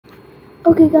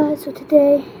Okay guys, so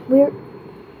today we're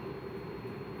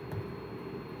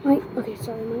okay,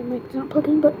 sorry, my mic's not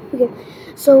plugging, but okay.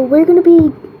 So we're gonna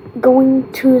be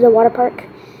going to the water park.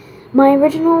 My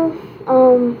original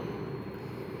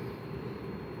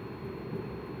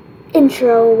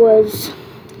intro was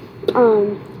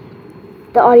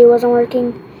the audio wasn't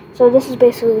working. So this is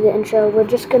basically the intro. We're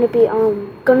just gonna be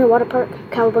going to the water park,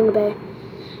 Cowabunga Bay.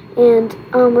 And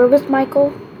we're with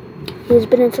Michael. He's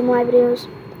been in some live videos.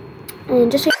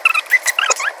 And just guys,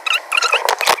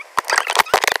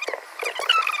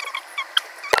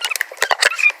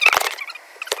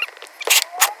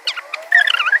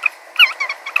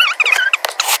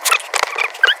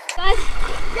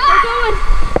 we're going.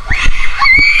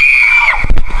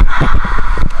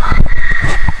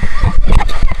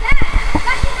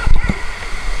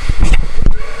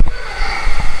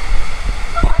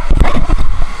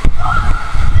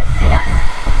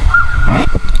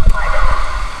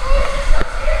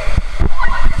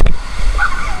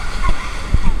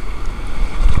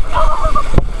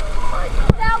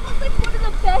 That was like one of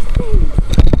the best things.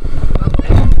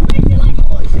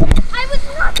 I was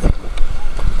nuts.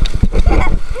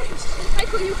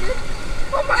 Michael, you good?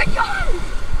 Oh my god!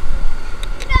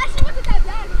 It actually wasn't that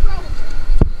bad, bro.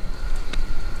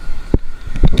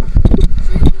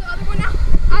 Should we do the other one now?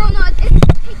 I don't know, it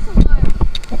takes a while.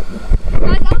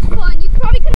 Guys, that was fun. You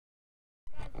probably could have.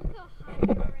 Guys, look how high we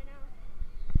are right now.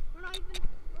 We're like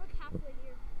halfway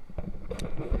here. We're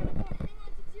gonna go, hang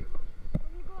on to your one.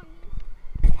 We're gonna go on these.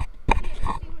 See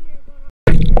when you're going on.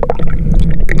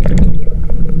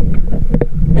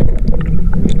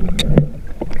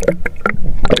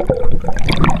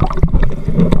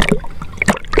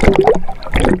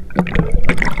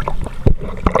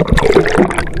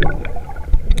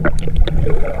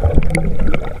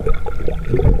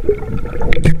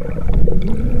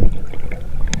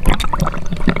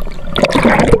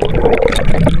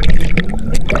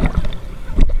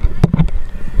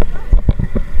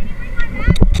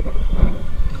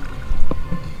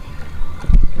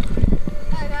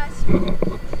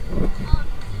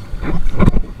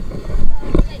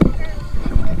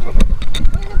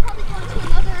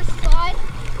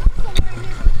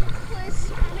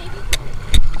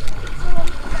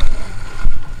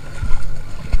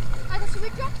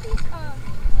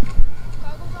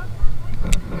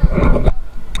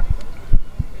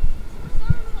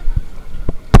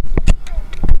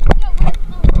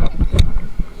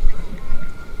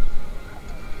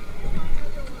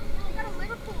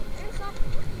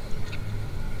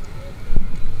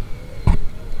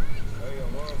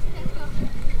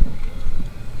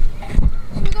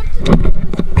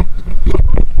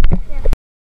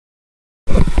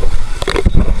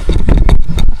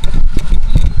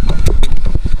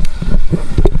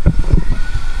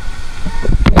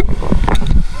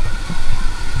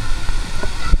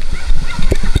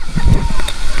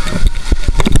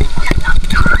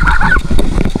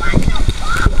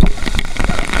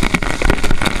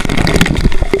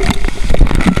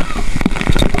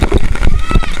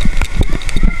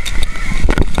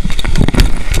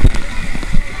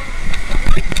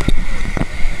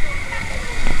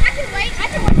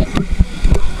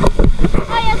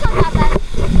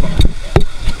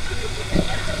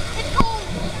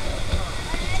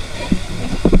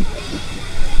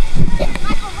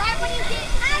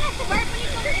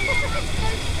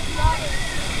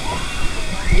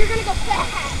 You're gonna go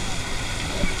fast.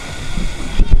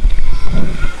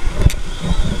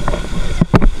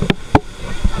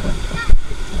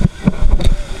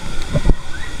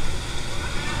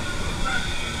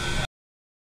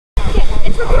 Okay,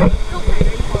 it's recording.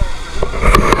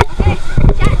 Okay,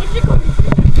 yeah, it's recording.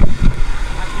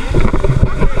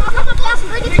 I'm not fast,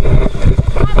 bring it.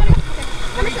 Okay,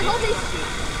 Emerson, hold these.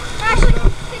 Ashley,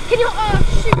 can you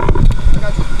shoot? I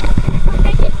got you.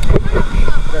 Thank you.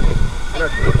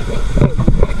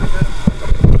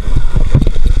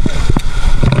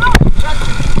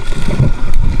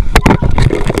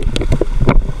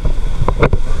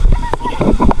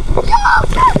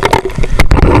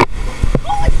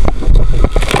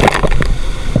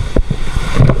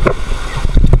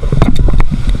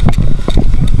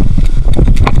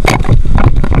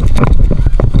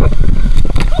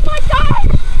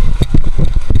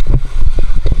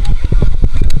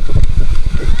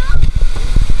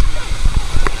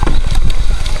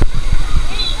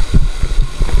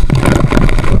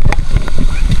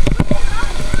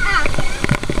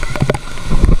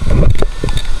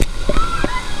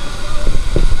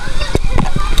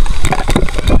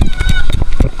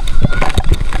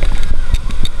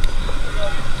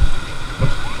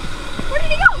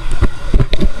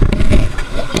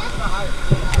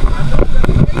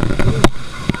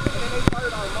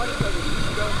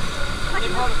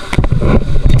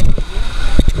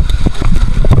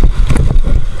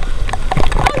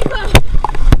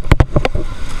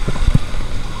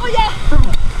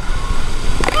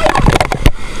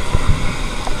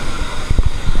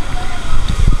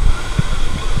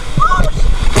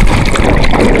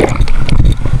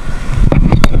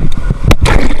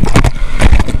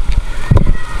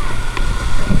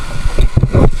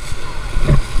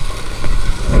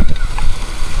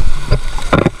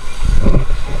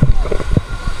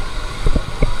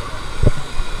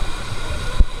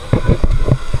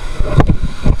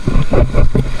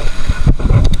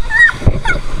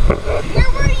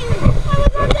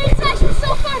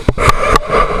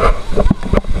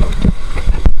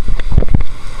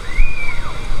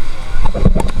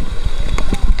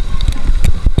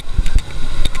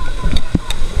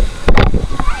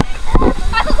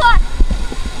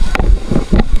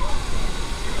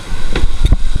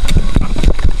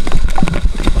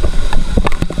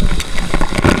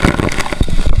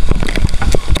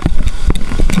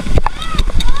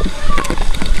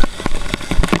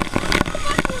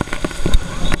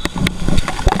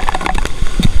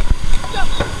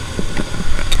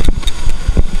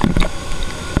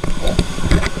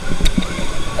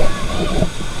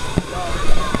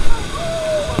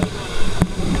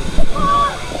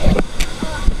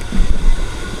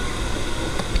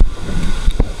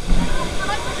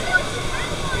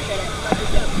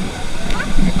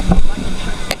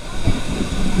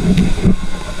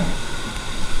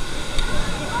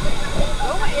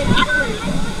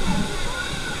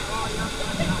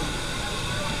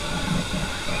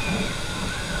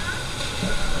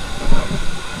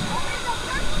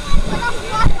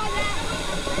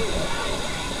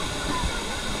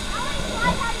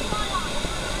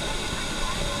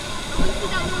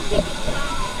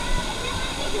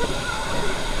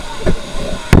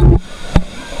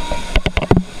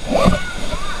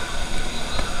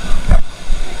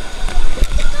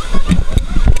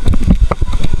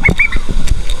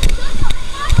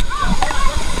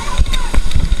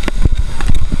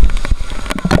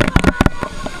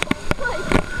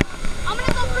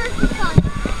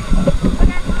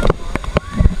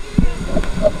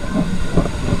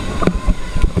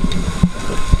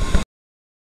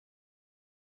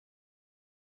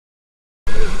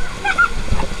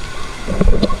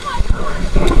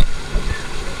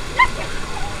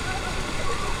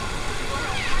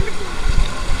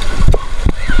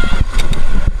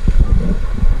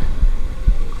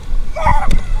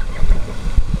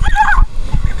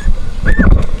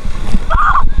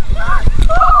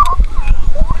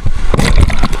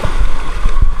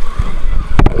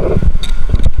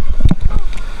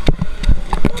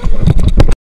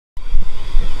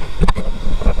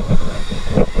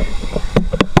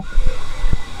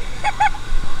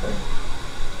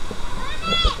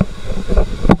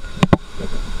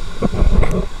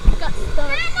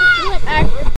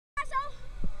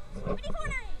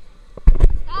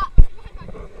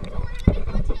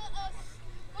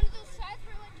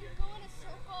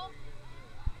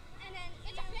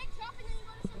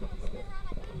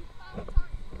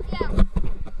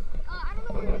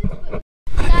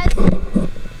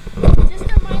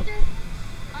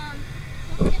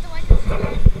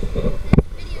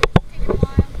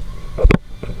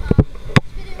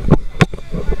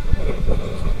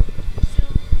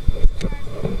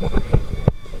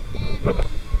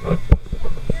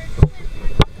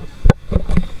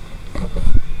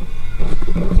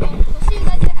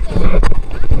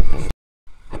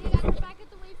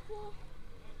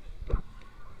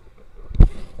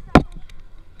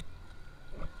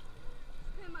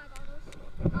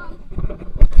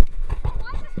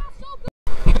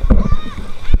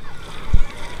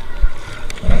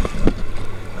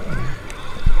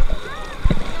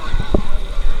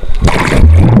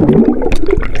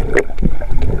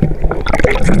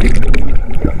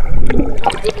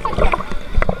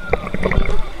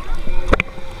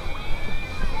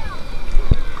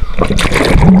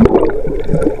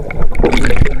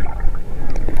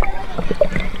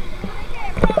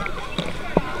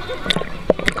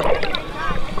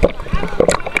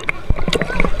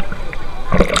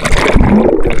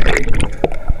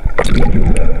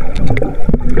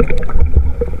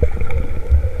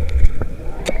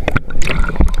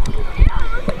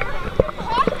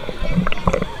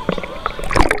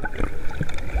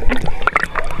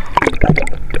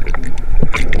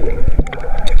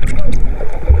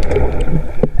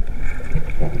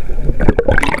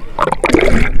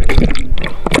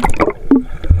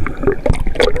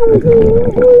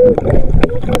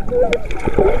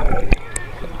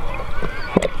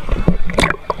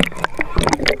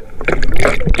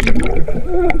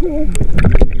 You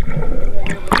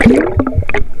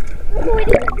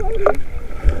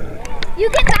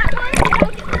get that one.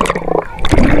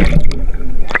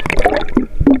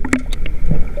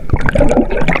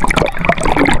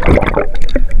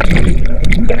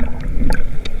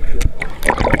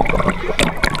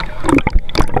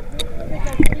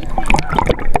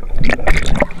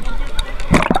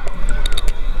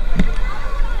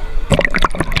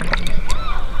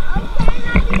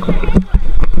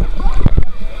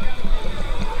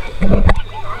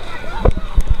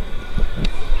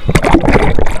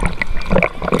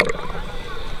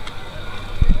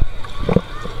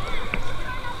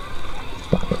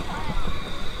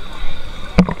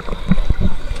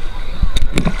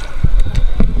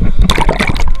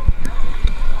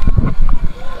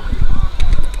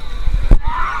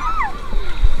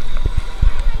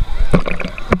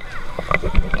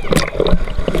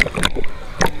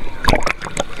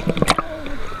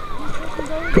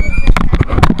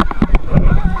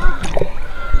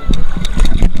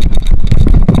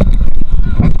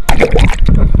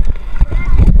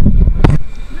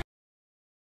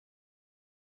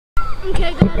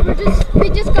 Okay guys, we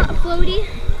just got a floaty.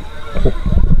 You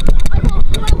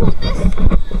wanna hold this?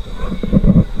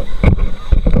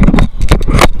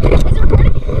 Is it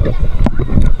recording?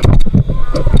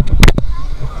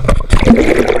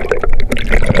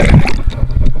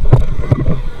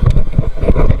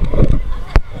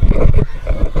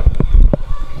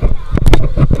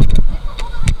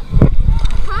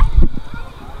 Huh?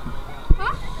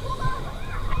 Huh?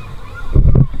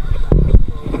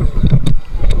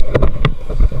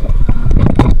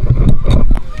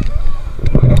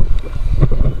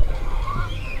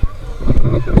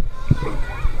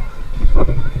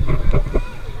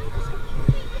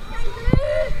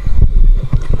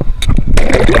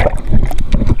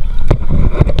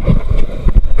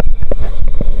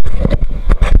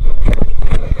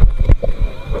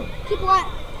 Keep what?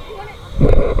 You want it?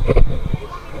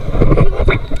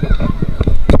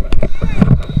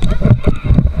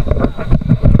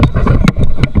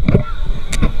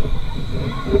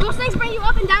 Those things bring you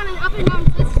up and down and up and down.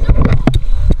 That's so cool.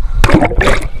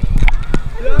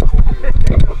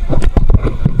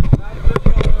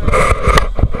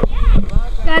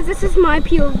 Guys, this is my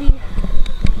POV.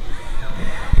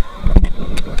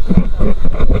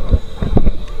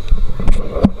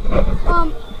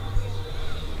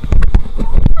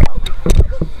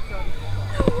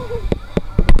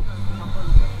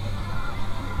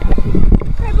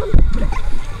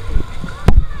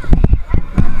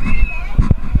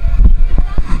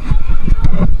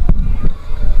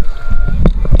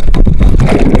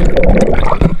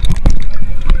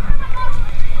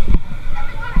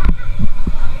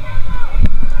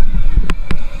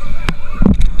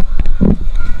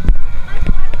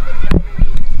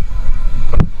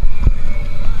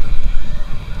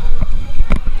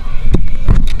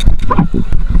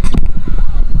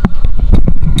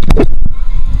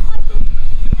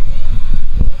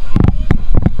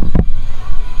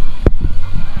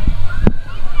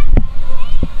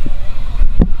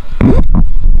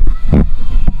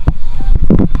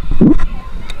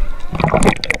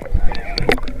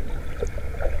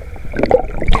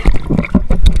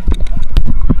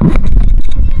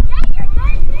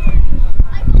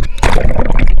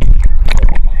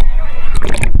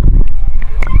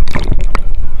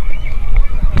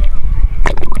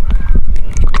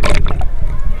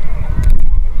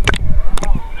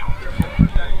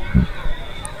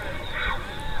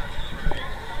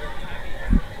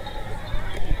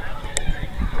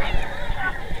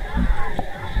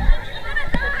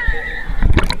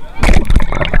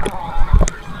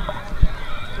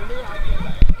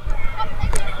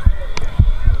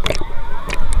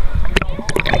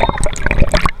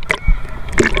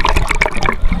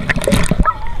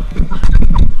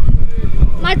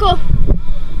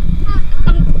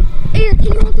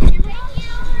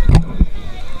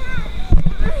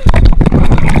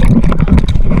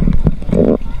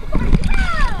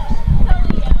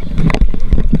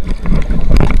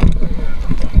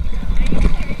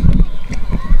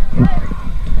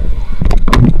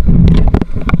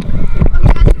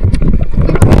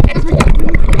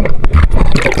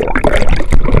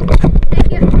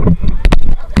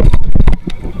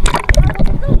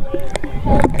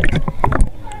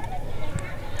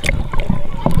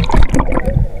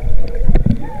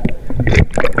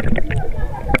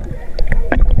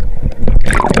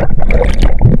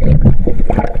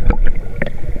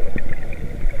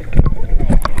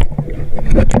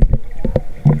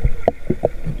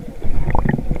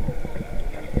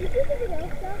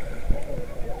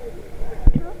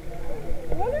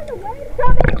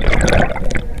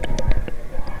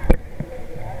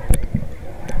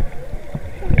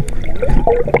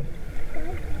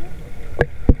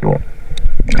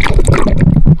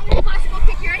 bicycle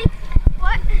kick, you ready?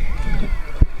 What?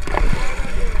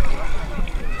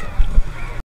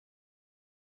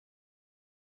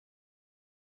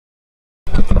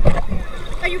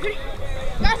 Are you ready?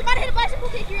 Guys, I'm about to hit a bicycle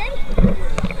kick, you ready?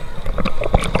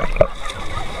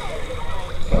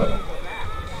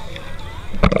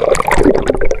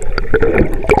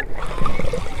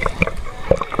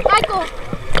 Michael,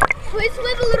 please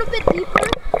swim a little bit deeper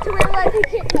to where like you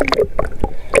can't come.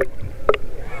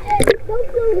 Hey, don't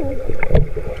do this.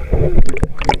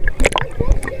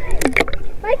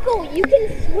 Michael, you can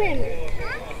swim.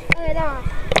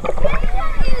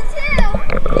 Alright, you too.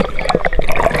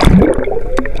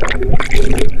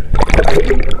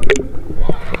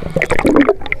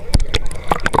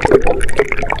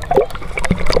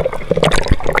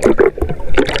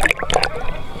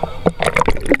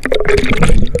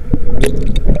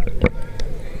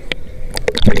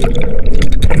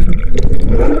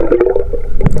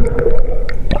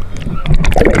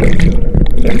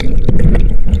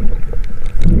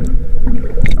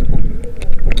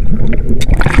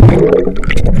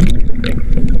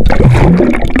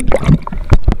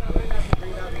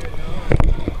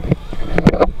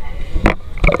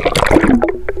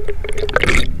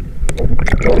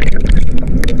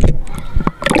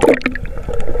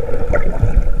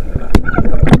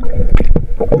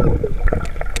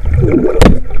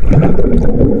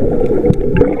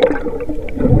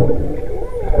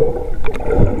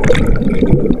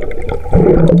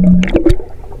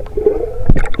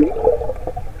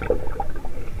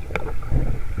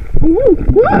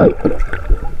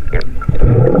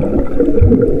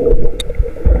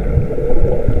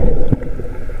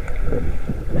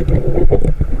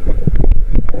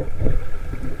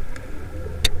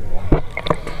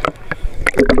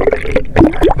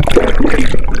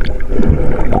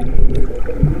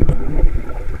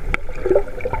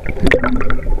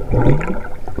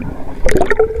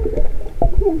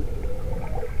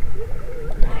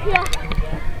 Yeah,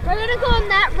 we're gonna go on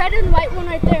that red and white one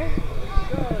right there.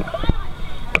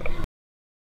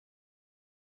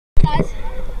 Guys,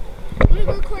 I'm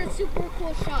gonna record a super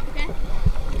cool shot, okay?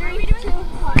 3, 2,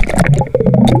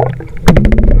 1.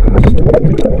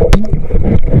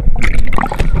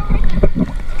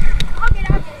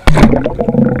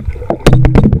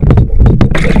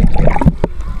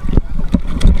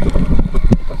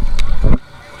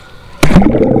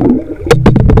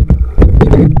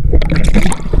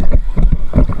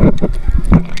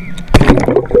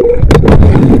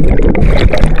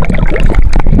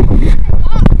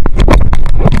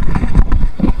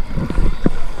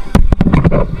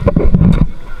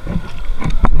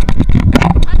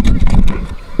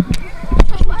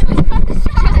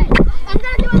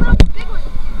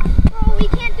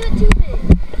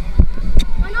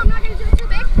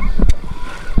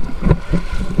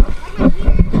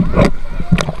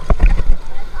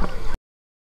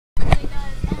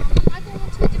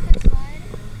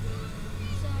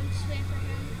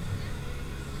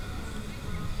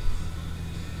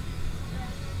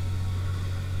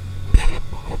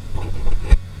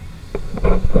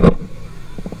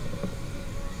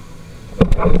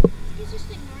 He's just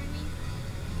ignoring me.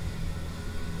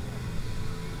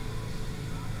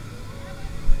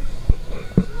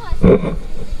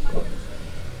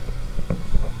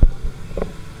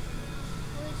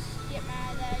 Get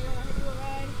mad that I don't want to do a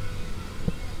ride.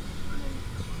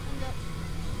 End up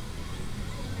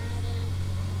getting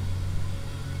mad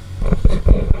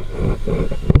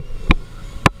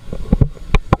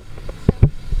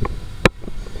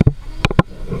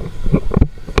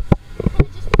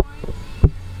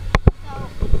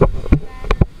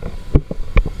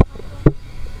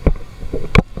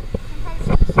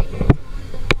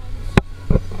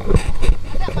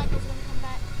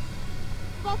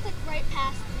at right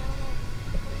past me.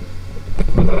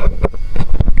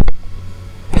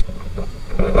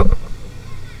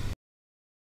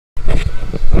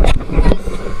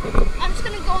 I'm just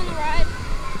gonna go on the ride.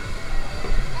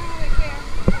 I don't really care.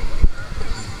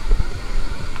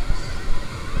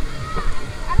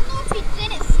 I don't know if he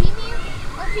didn't see me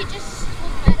or if he just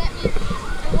was mad at me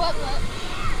or what, but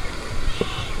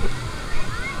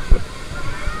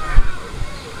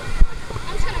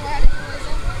I'm just gonna ride anyways.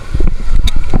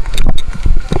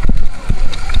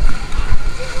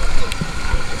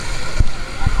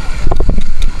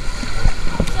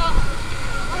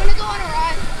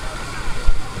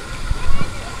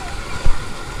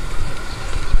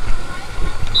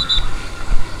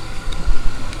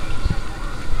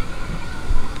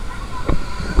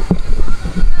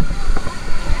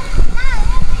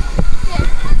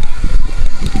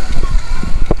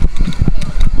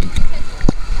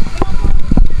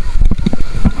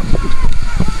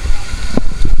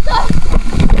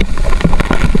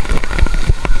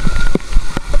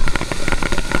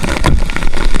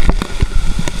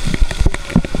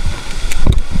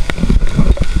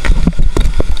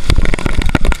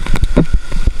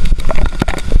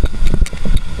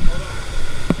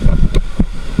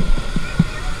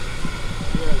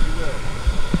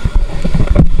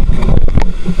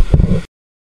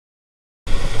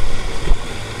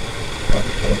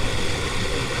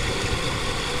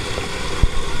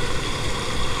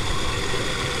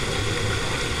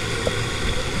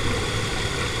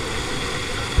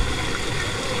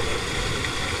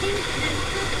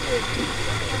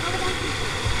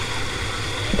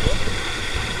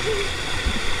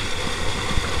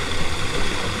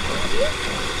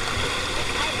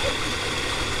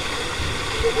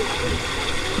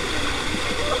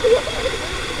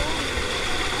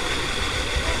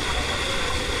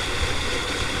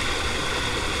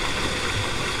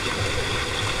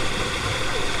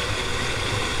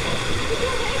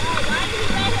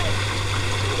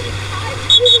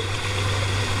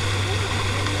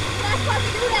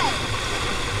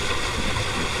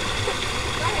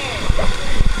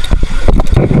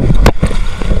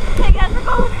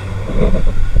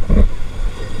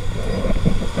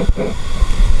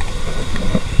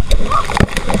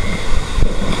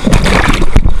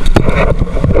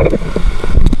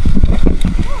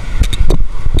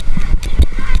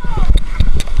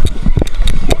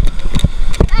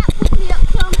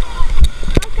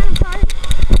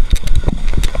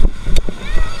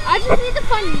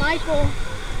 Michael.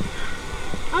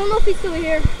 I don't know if he's still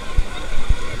here.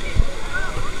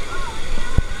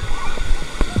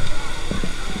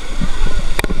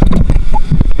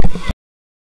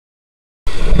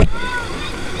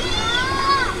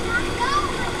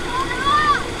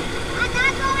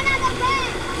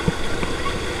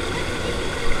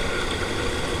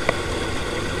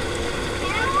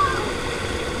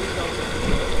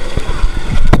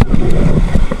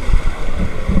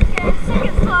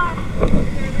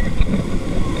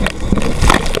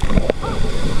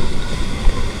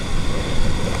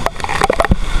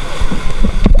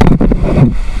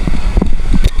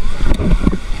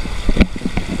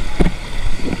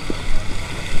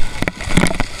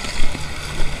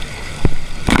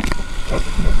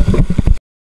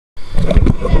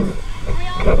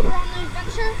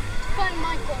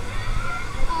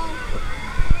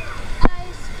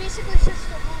 Basically, it's just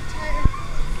a long tire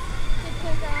big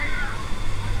playground.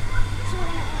 So we're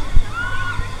gonna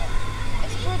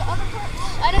explore the other parts.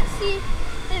 I didn't see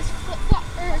his flip-flop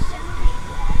or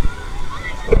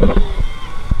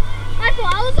Michael,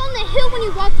 I was on the hill when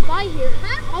you walked by here.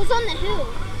 Huh? I was on the hill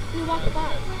when you walked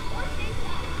by.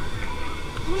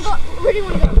 I'm gonna go. Where do you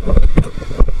want to go?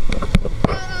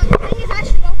 The thing is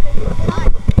actually open.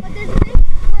 But there's a thing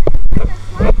where there's a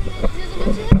flag and there's a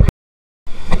bunch of it.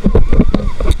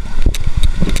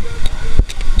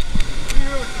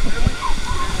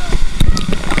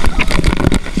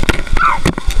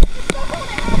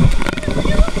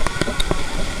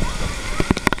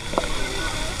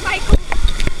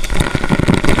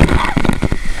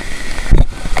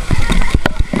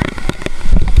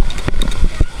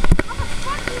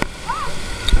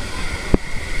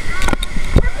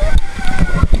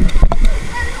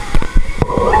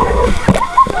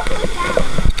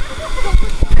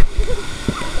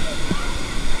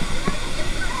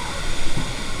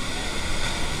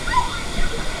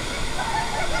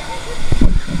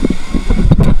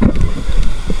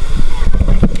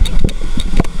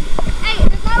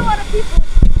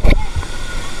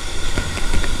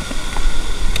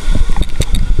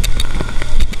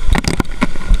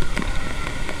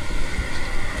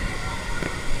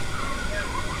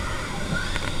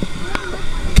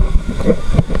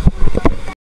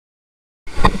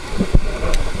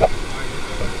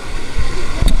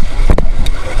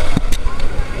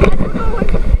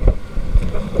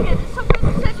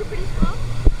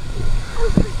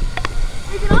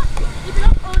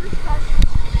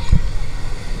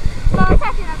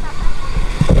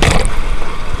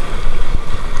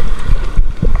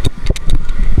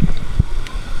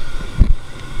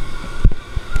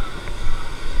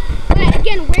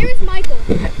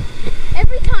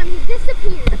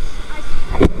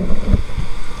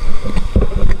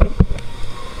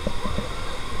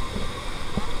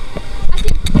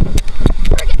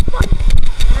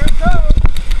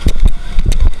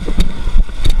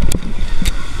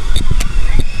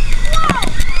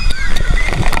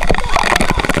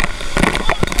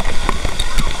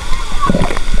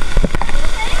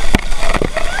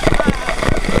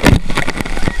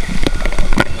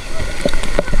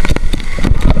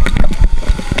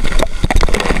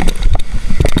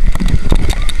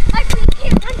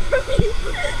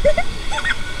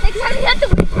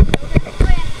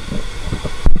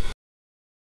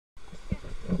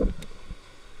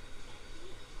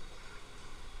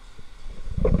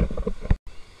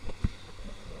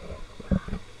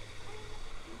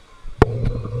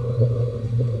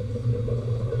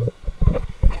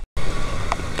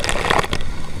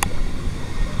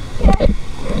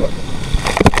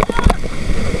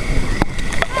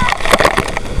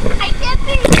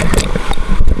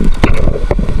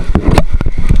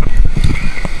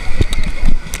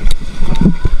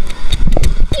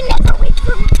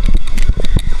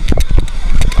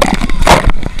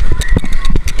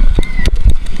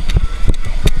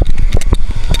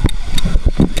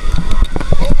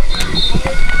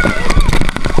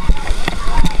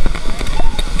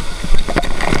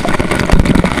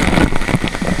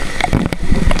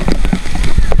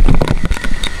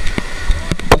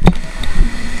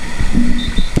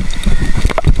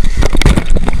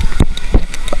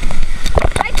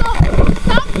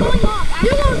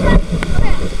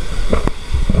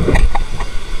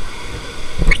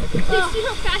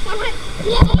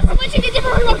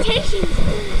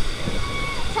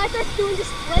 coin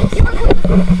just splits? You want to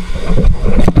coin?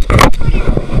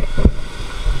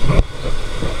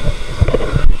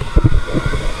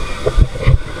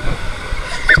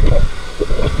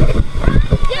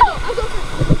 I'll go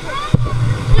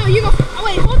first. No, you go first. Oh,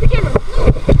 wait, hold the camera. No.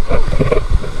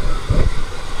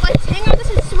 Let's hang on this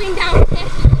and swing down, okay?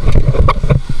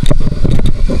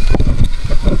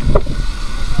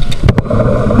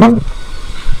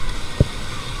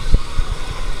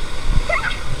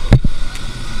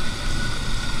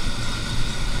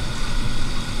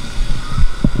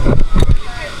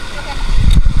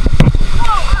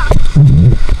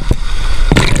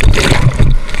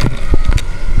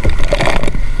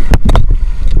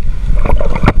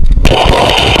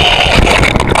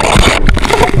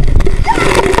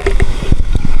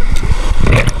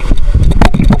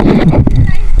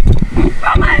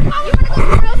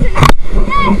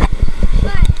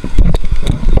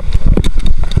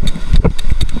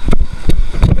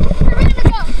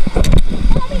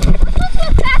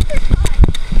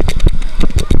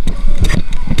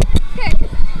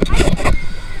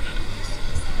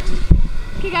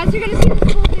 Okay guys, you're gonna see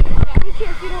this whole thing. I don't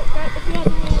care if you don't watch this.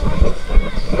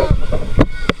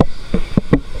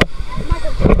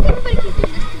 Michael, everybody keeps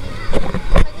doing this to me.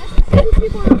 Like this,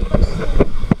 people are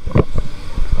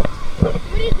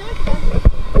what are you doing to them?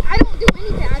 I don't do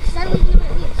anything, because I don't even know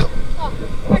what it means. Oh,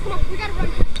 alright, come on, we gotta run.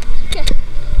 Okay.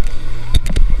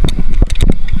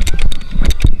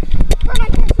 Run,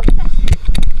 Mike, super fast.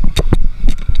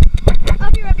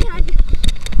 I'll be right behind you.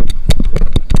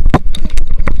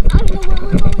 I don't know where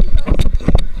we're going, but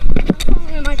I'm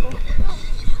following Michael.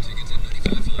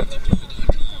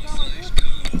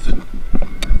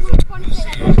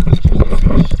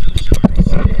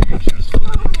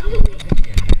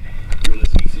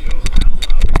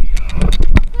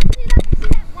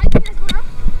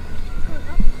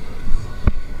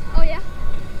 Oh yeah?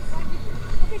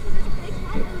 Okay, so there's a big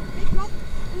drop,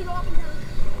 and you go up and down.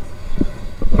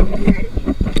 You ready?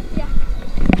 Yeah.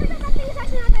 That thing is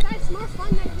actually not that bad. It's more fun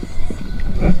than it is.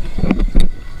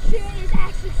 Shit, it's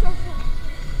actually so fun.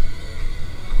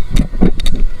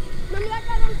 Remember that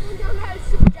guy that was going down that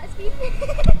super jet ski?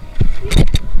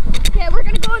 Okay, we're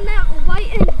gonna go on that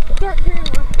white and dark green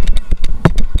one.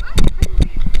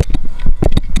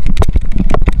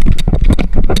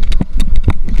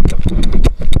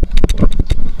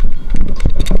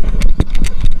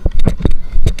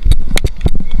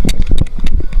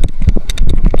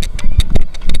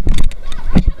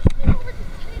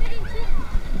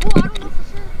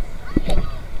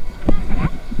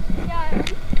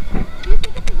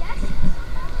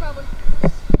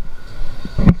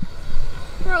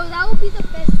 Bro, that would be the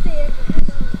best day ever.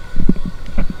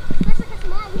 Especially because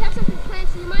tomorrow we have something planned,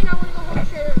 so you might not want to go home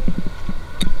straight away.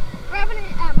 We're having it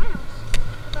at my house.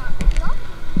 I thought, you know?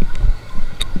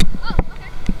 Oh,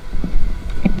 okay.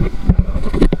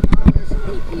 Oh, there's so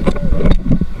many people.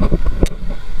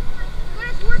 But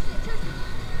it's worth it, trust me.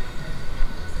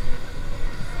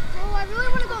 So I really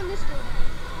want to go in this one.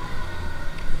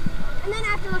 And then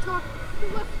after, let's go.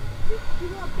 You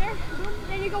go up there,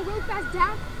 then you go really fast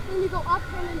down, then you go up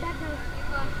and then back down.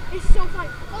 It's so fun.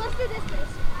 Oh, let's do this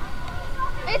place.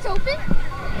 It's open?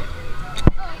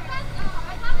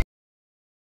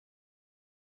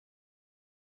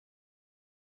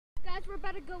 Guys, we're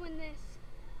about to go in this.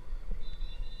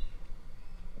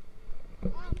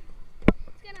 It's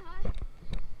kind of hot.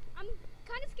 I'm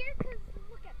kind of scared because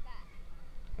look at that.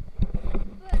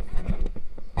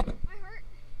 But my heart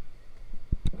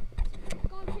is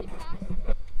going pretty fast.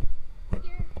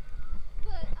 Scared.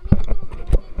 But I mean, the little girl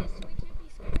did this, so we can't be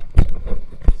scared.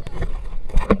 So,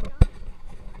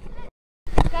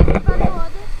 guys, we're about to go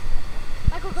on this.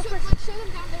 Michael, go first. Let's show them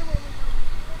down there where we're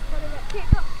going. Okay,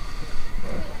 go.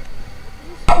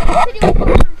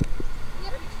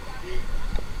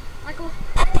 Michael,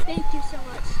 thank you so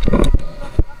much.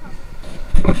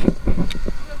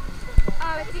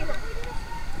 See you.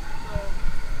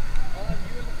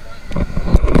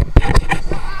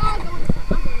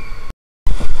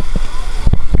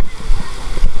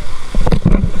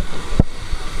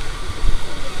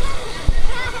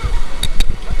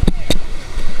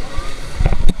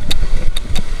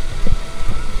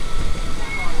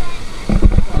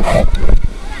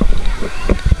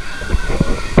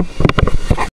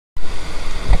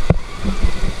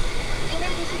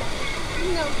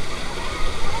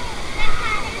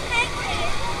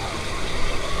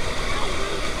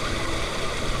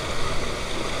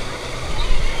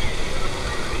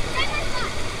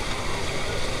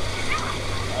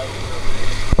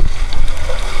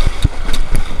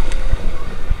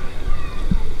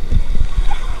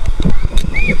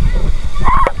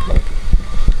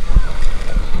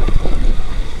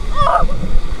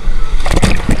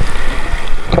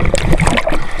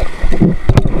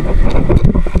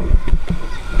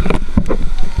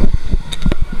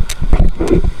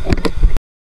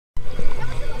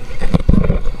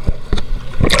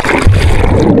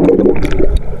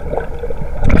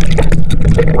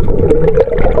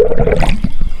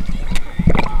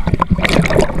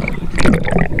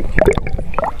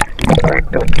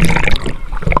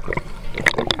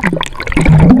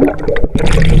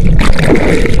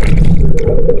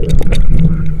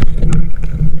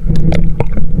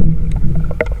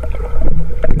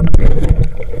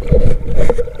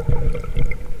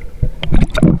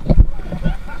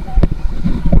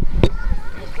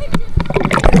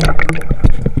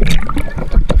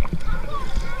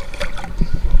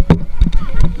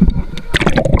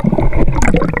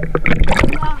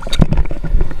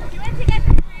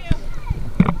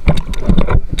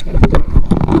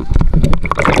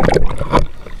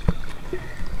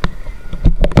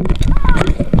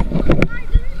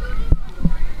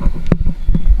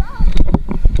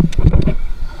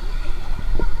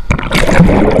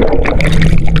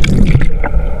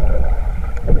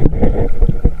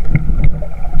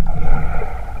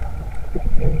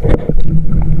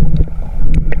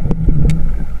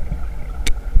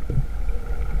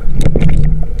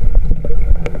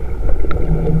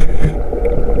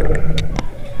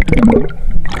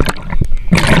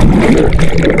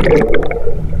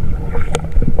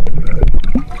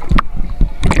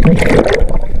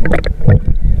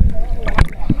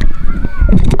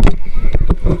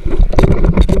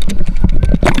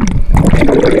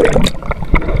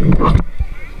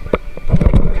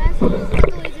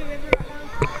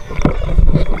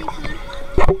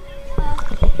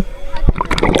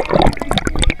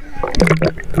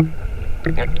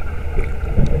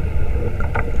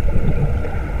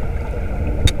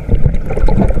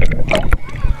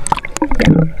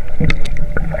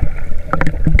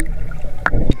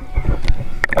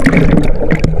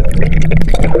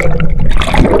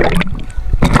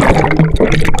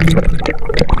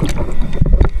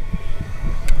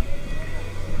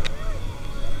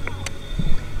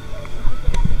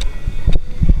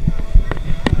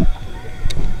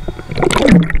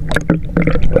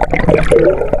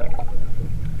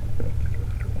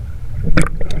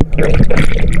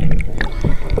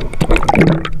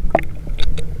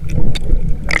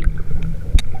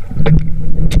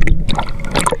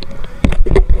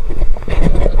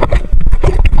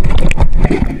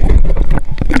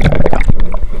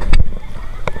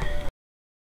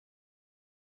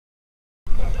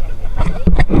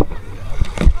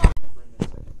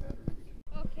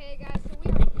 Okay, guys, so we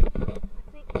are here.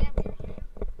 I think, yeah, we are here.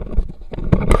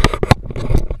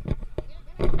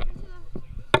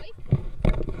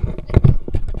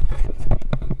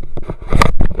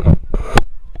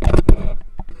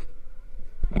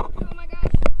 Oh my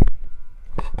gosh.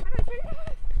 How do I turn it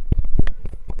off?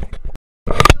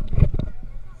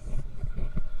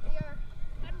 We are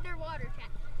underwater,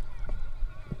 chat.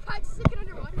 Try to stick it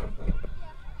underwater.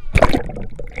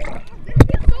 Yeah. This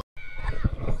feels so.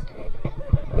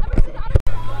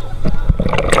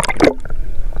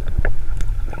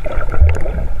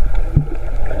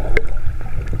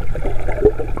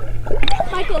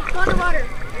 Michael, go underwater.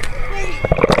 Wait.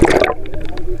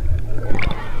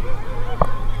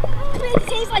 It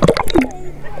tastes like.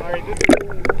 Alright, this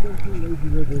is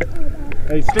river.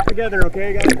 Hey, stick together,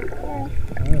 okay, guys?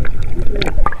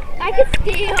 I can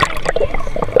steal.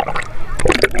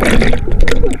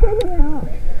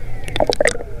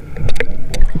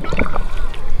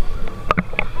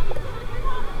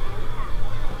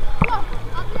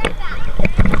 I'll be right back.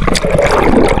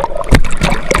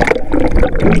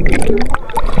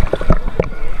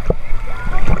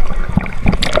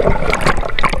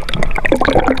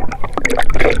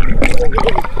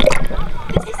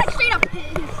 It tastes like straight up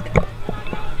piss.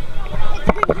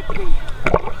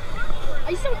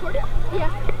 Are you still recording?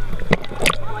 Yeah.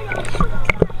 Oh my gosh.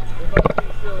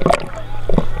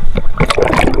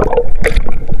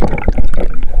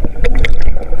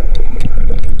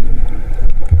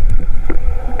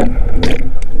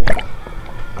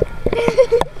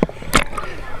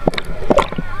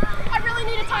 I really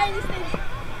need to tie these things.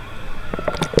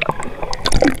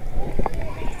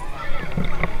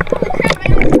 Holy crap,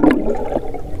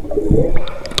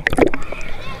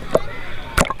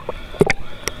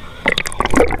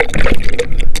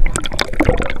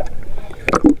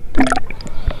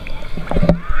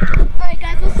 Alright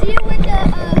guys, we'll see you when the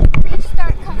leaves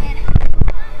start coming.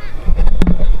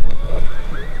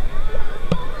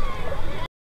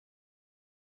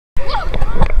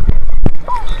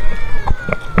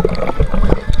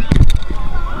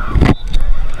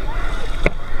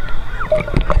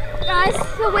 Guys,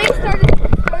 the wave started.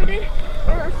 Sorry.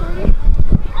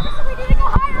 We need to go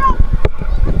higher up.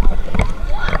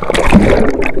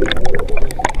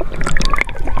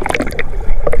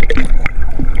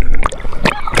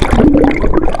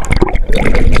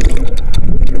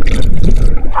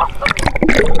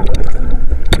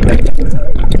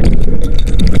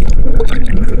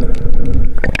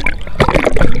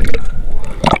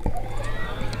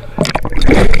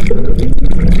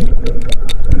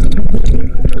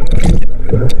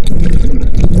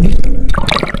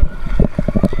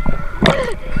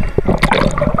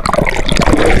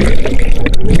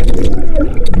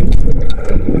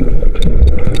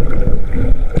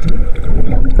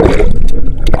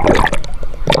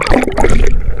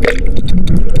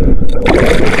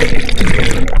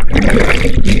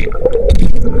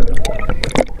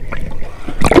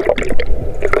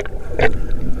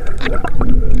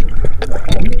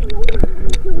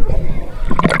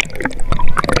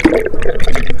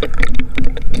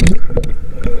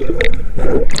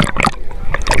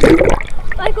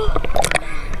 Michael.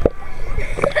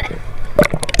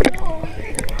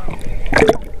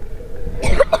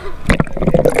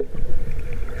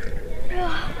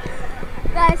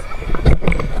 Guys,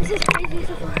 this is crazy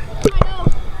so far. I know.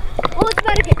 Well, it's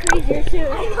about to get crazier soon.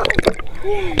 I know.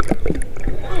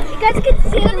 You guys can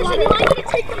see the water. I need to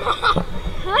take them off.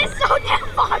 Huh? It's so damn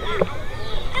fun.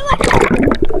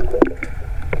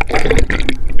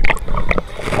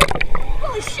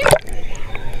 Holy shit.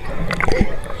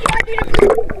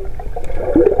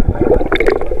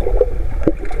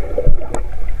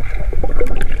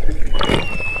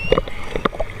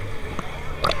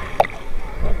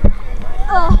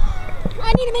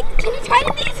 I need to can you try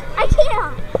to these? I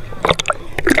can't.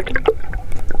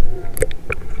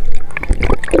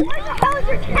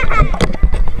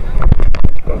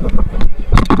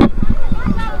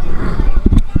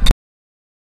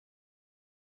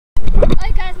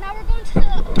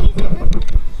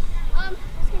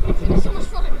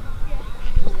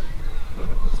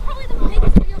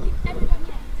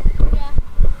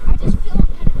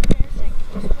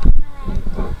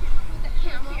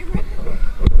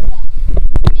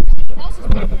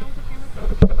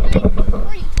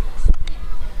 Free.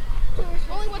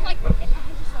 Only with like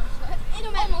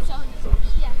almost 100 subs.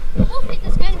 Yeah. We'll feed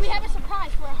this guy. We have a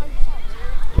surprise for 100 subs.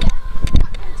 Yeah. I'm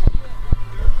not gonna tell you it.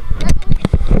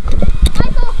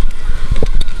 Michael,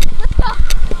 let's go.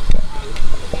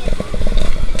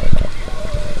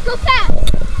 Go fast.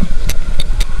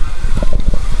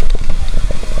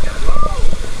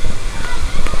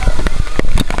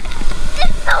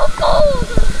 It's so cold.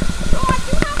 Oh, I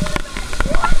do have one of those.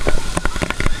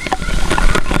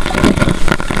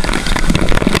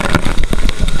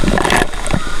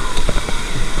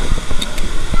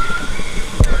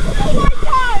 Oh my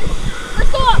gosh!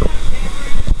 Let's go up!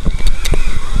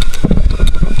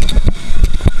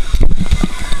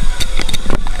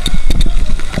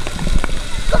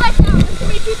 Go back down, there's too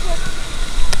many people.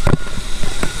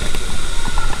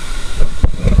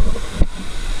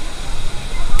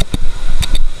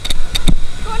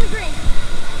 Go on the green.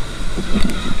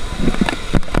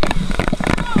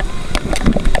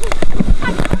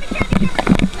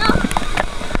 No.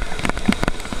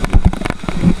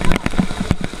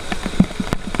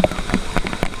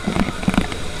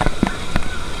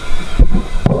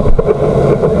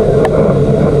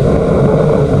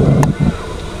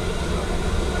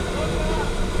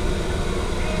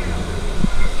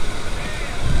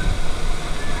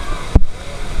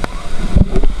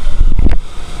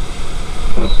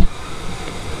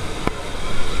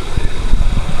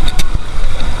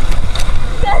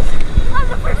 Yes, I'm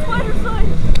the first water slide.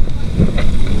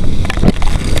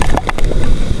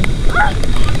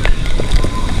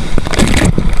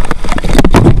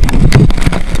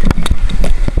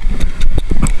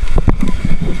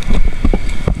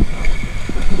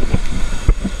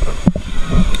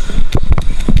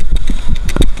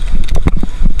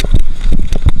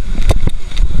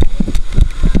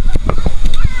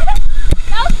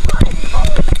 That was fun.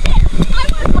 Holy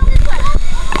shit, I want to go this way.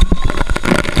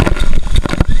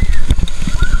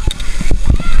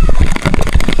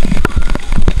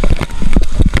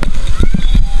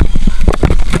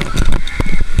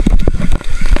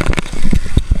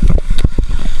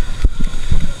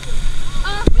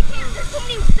 We can't.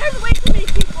 There's way too many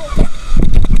people.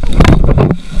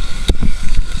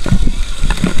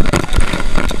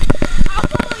 I'll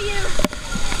follow you.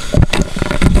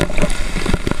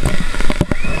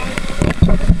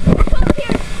 Come over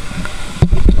here.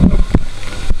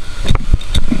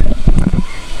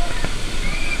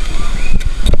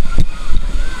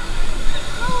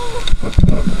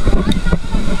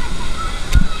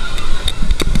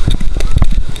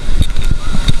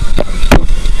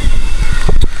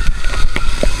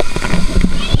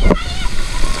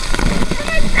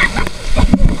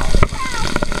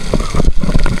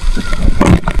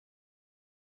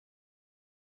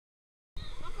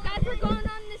 Guys, we're going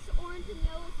on this orange and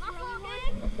yellow swirly one.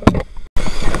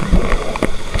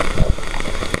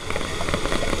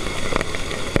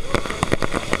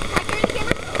 Right, carry the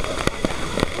camera.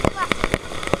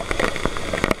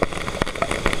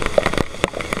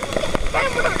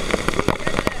 Camera.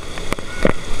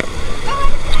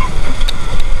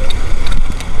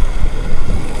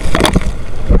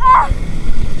 Ah!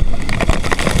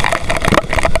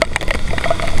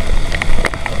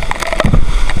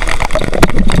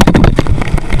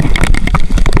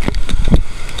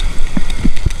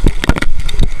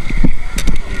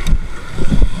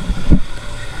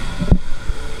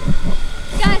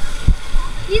 Guys,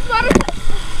 these water.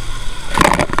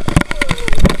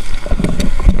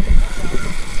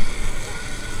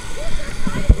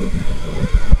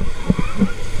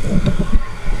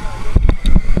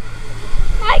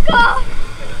 Michael!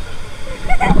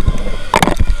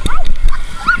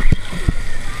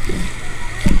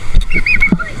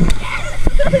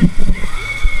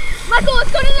 Michael,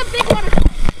 let's go to the big water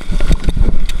slide.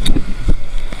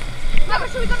 Michael,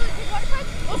 should we go to the big water slide?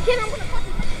 Oh, kid, I'm gonna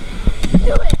fucking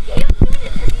do it. Yeah, I'm doing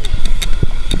it for me.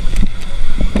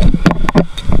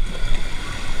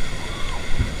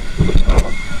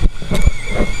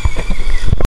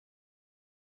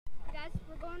 Guys,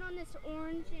 we're going on this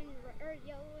orange and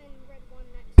yellow and red one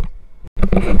next.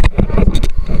 Guys,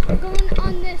 we're going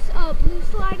on this blue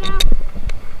slide now.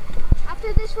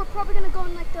 After this, we're probably gonna go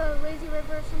in like the lazy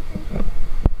river or something.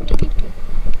 Maybe.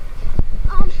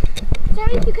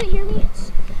 Sorry if you couldn't hear me.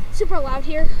 It's super loud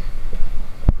here.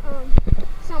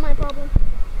 It's not my problem.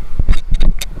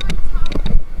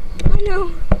 I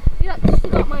know. You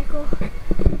still got Michael.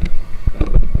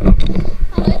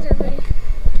 My legs are hurting.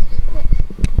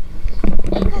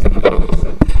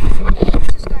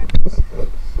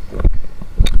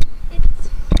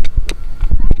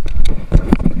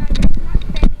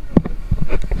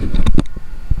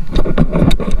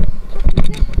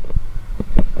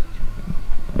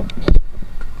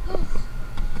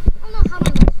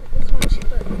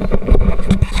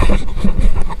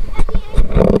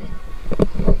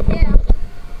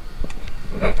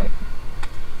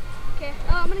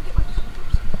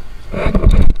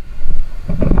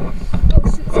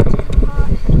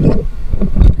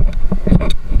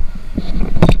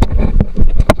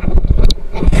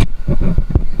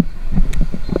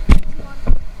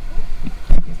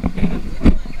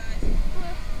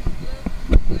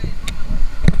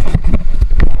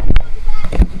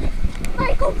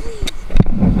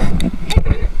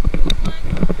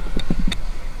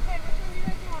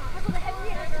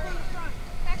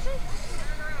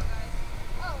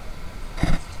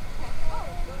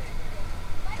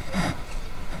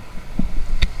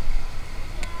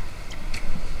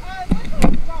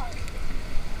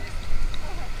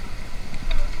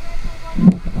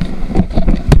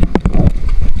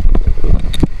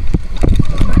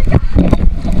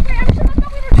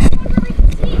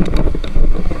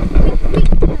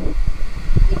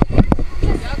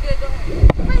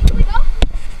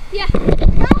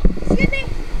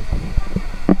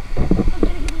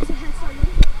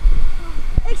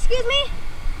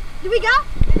 Do we go?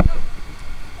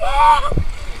 Yeah!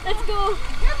 Let's go.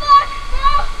 Good luck,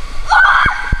 bro! Oh!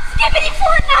 Skippity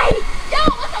Fortnite! Yo,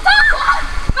 what's up?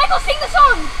 Michael, sing the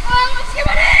song!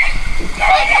 Skippity!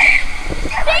 Sing it!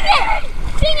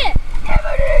 Sing it!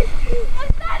 Skippity!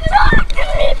 Talk to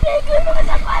me, big little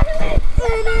Mr.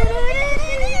 Cleverly!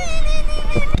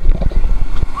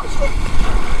 Oh, shit!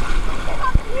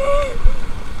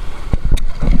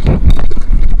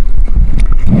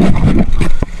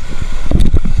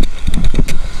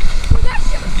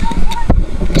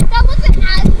 That wasn't as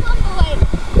fun, but like,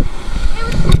 it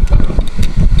was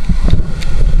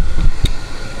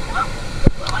oh, the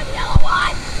blue and yellow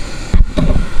one!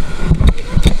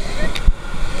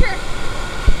 Sure.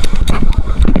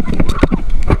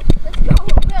 Let's go.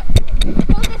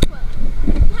 Go this way.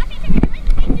 Happy to be doing?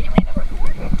 Hey, did you even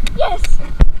record? Yes.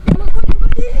 I'm recording.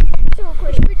 So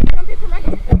record. Should we just jump in from right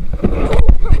here? Oh,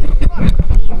 bro. You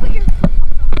need to put your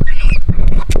flip-flops on.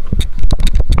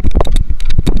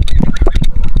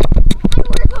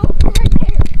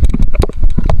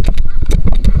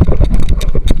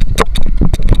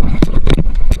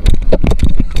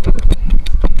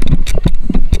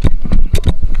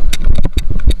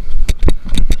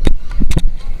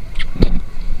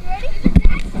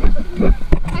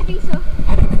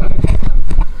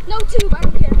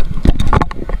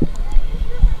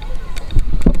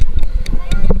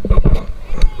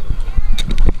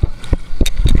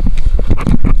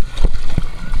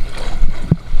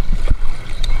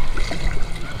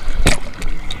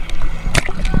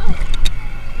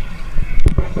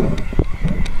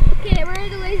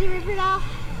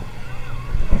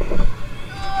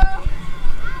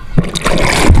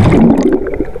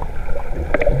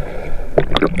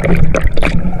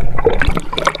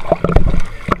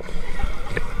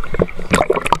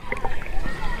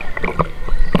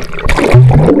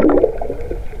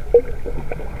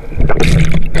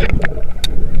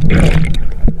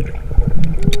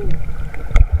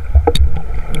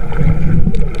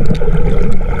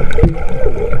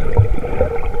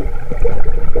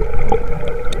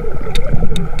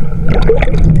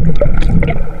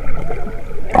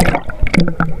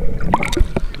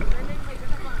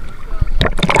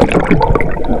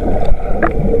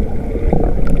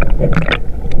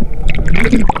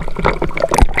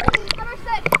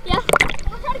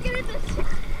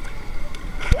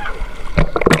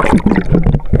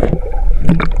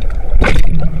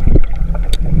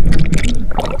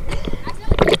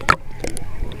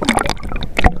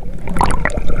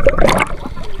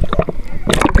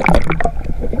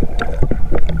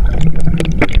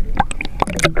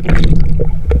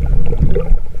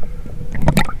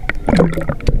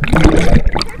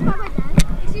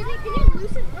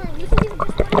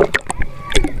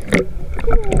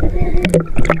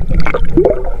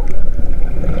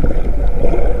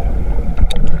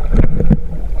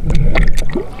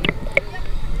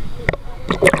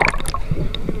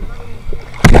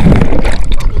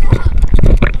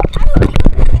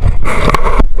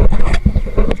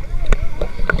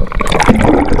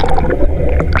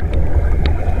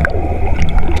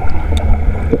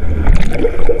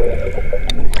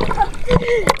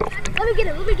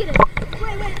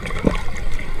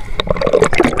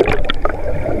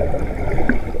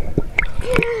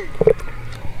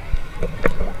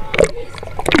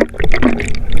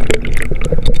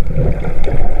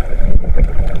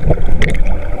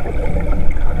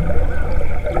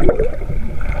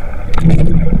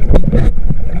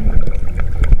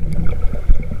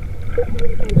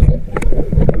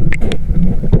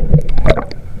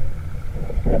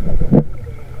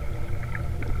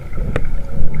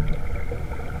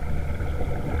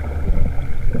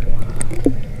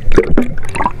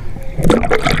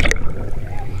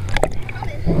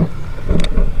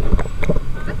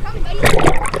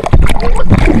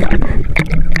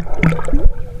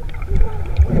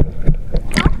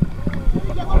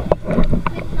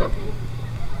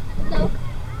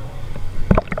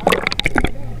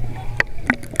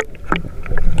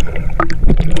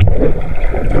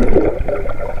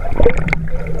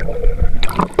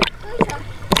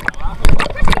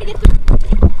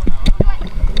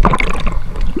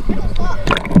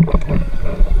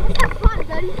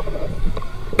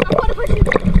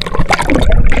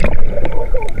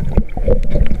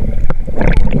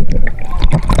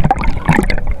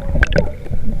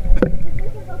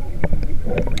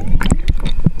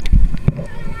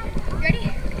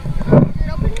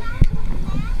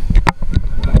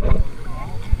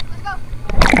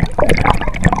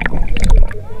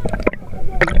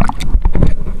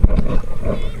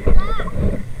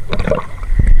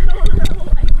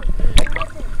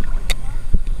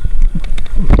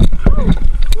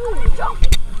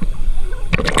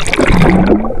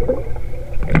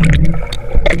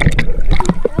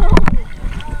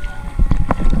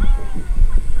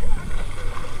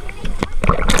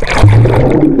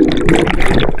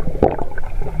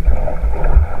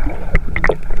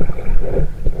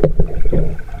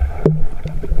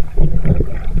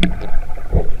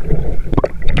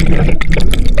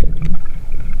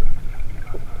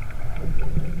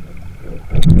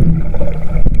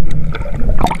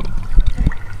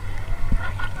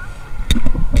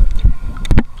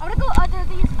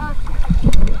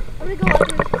 go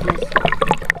under this.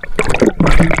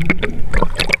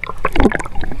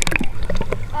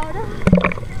 Oh no.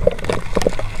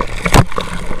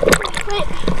 Wait.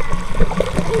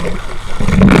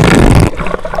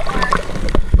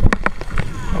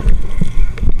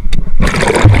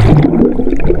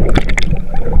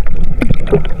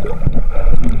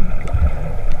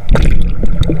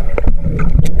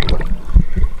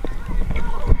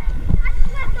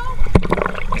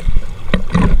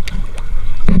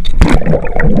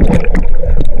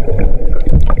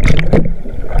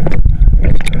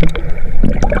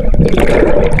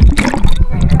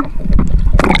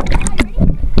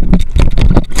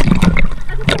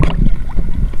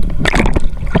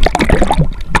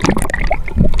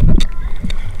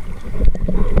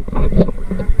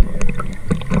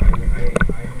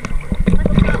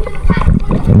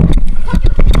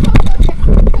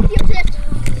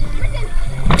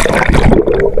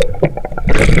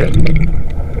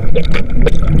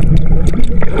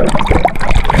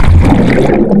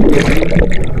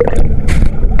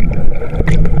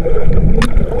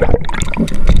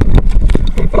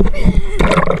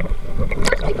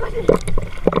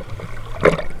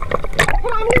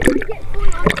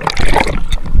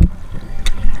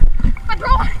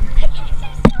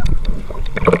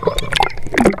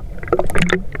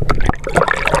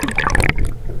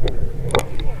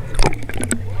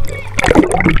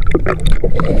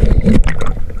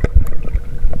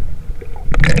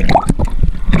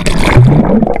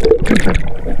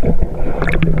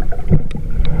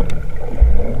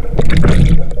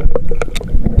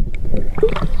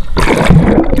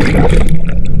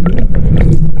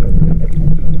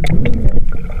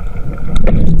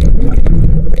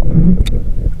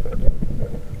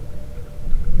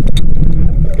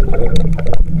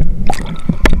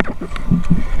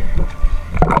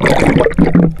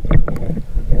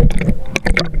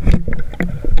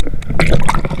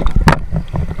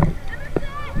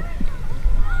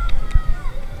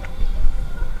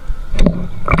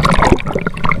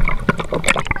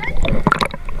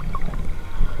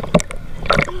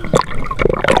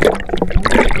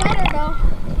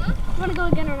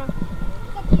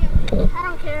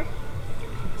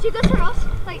 She goes somewhere else.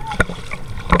 Like, I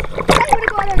want to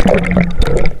go out there.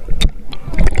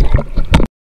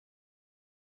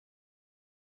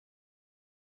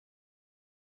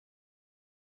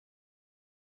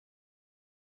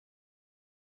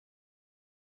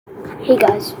 Hey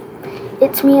guys,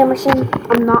 it's me, Emerson.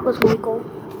 I'm not with Michael,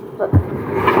 but it's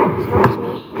not with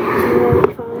me. It's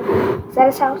really fun. It's at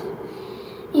his house.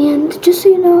 And just so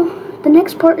you know, the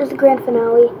next part is the grand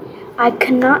finale. I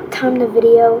cannot time the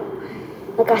video,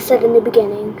 like I said in the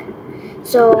beginning.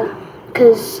 So,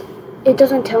 because it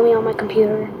doesn't tell me on my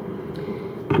computer.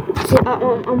 See,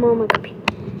 I'm on my computer.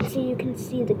 See, you can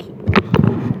see the keyboard.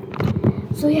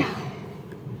 So yeah.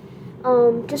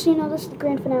 Just so you know, this is the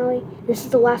grand finale. This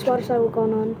is the last water slide we're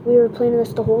going on. We were planning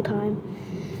this the whole time.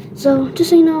 So, just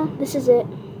so you know, this is it.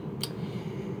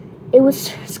 It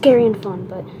was scary and fun,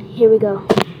 but here we go.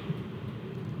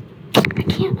 I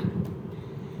can't.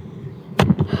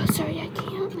 Oh, sorry, I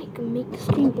can't, like, make the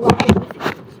screen black.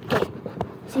 Okay.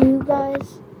 So you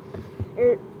guys,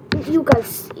 you guys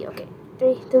see, okay.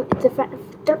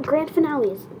 The grand finale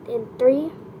is in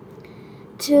 3,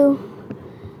 2,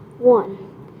 1.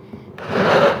 You don't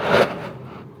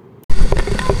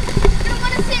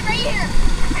want to sit right here.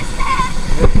 Emerson,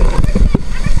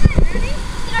 ready?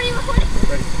 Are you recording?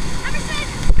 Ready. Emerson!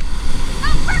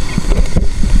 Oh, perfect!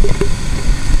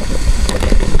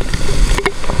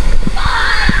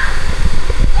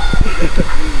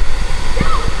 No,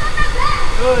 it's not that bad!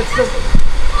 Oh, it's so...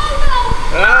 Oh, no!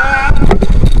 Ah!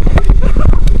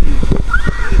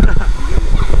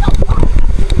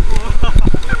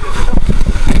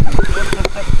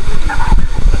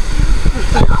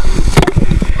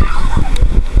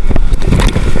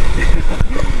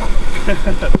 Ha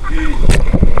ha ha.